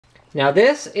Now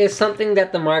this is something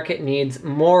that the market needs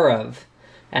more of.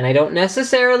 And I don't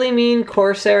necessarily mean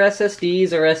Corsair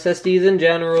SSDs or SSDs in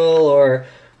general or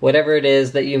whatever it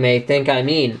is that you may think I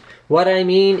mean. What I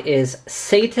mean is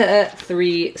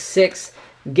SATA3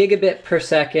 6Gb per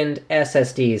second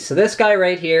SSDs. So this guy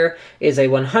right here is a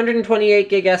 128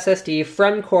 gig SSD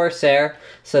from Corsair.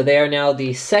 So they are now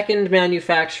the second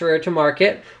manufacturer to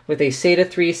market with a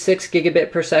SATA3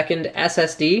 6Gb per second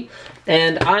SSD.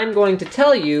 And I'm going to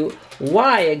tell you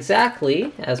why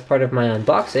exactly, as part of my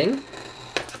unboxing,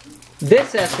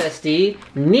 this SSD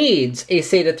needs a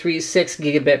SATA3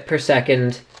 6Gb per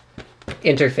second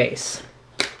interface.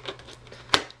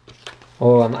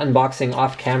 Oh, I'm unboxing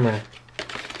off camera.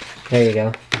 There you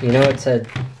go. You know it's a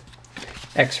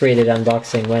X-rated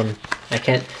unboxing when I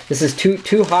can't. This is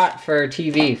too hot for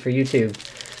TV, for YouTube.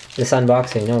 This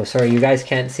unboxing. No, sorry, you guys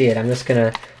can't see it. I'm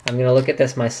gonna look at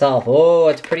this myself. Oh,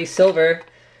 it's pretty silver.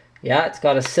 Yeah, it's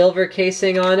got a silver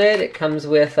casing on it. It comes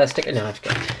with a sticker. No,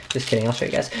 just kidding. I'll show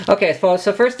you guys. Okay,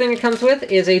 so first thing it comes with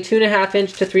is a 2.5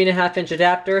 inch to 3.5 inch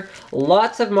adapter.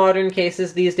 Lots of modern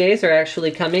cases these days are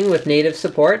actually coming with native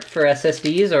support for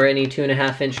SSDs or any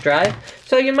 2.5 inch drive.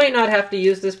 So you might not have to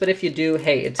use this, but if you do,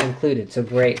 hey, it's included, so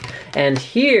great. And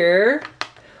here,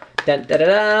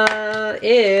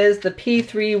 is the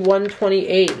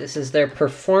P3-128. This is their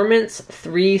Performance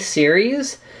 3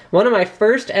 series. One of my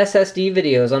first SSD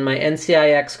videos on my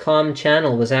NCIX.com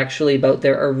channel was actually about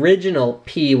their original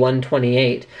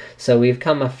P128. So we've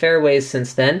come a fair ways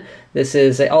since then. This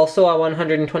is also a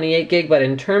 128 gig, but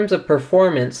in terms of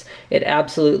performance, it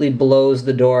absolutely blows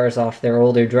the doors off their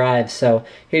older drives. So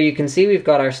here you can see we've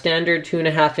got our standard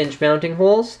 2.5 inch mounting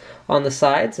holes on the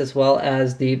sides as well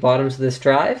as the bottoms of this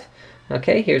drive.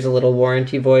 Okay, here's a little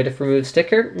warranty void if remove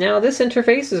sticker. Now this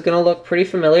interface is going to look pretty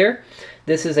familiar.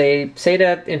 This is a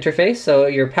SATA interface, so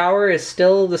your power is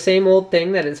still the same old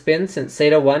thing that it's been since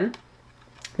SATA 1.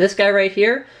 This guy right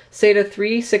here,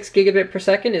 SATA3 6Gb per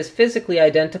second, is physically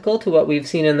identical to what we've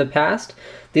seen in the past.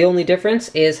 The only difference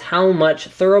is how much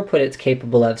throughput it's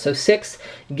capable of. So 6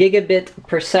 gigabit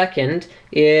per second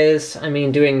is, I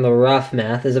mean, doing the rough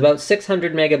math, is about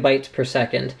 600 megabytes per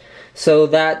second. So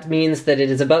that means that it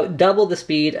is about double the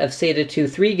speed of SATA 2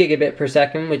 3 gigabit per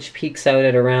second, which peaks out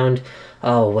at around,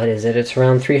 oh, what is it? It's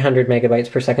around 300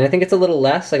 megabytes per second. I think it's a little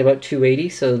less, like about 280,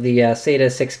 so the SATA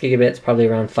 6 gigabit is probably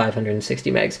around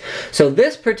 560 megs. So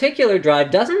this particular drive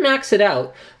doesn't max it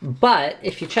out, but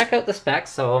if you check out the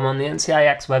specs, so I'm on the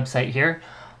NCIX website here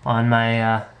on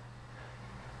my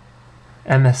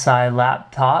MSI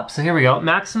laptop. So here we go.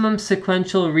 Maximum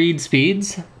sequential read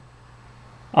speeds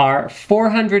are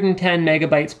 410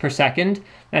 megabytes per second,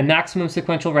 and maximum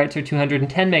sequential writes are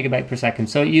 210 megabytes per second.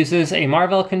 So it uses a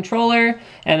Marvell controller,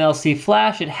 MLC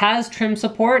flash. It has trim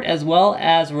support as well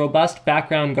as robust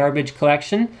background garbage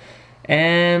collection.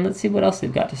 And let's see what else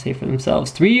they've got to say for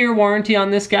themselves. 3-year warranty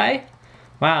on this guy.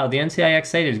 Wow, the NCIX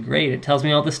site is great. It tells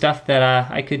me all the stuff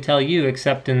that I could tell you,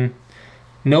 except in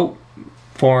note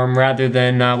form rather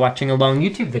than watching a long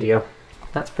YouTube video.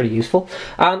 That's pretty useful.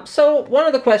 So one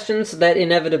of the questions that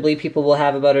inevitably people will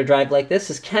have about a drive like this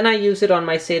is, can I use it on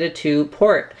my SATA 2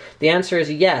 port? The answer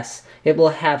is yes. It will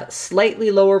have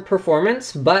slightly lower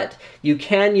performance, but you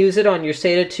can use it on your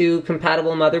SATA 2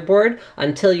 compatible motherboard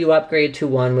until you upgrade to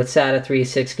one with SATA 3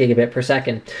 6Gb per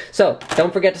second. So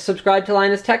don't forget to subscribe to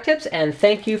Linus Tech Tips, and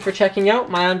thank you for checking out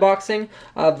my unboxing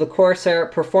of the Corsair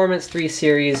Performance 3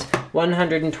 Series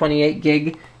 128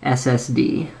 gig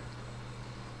SSD.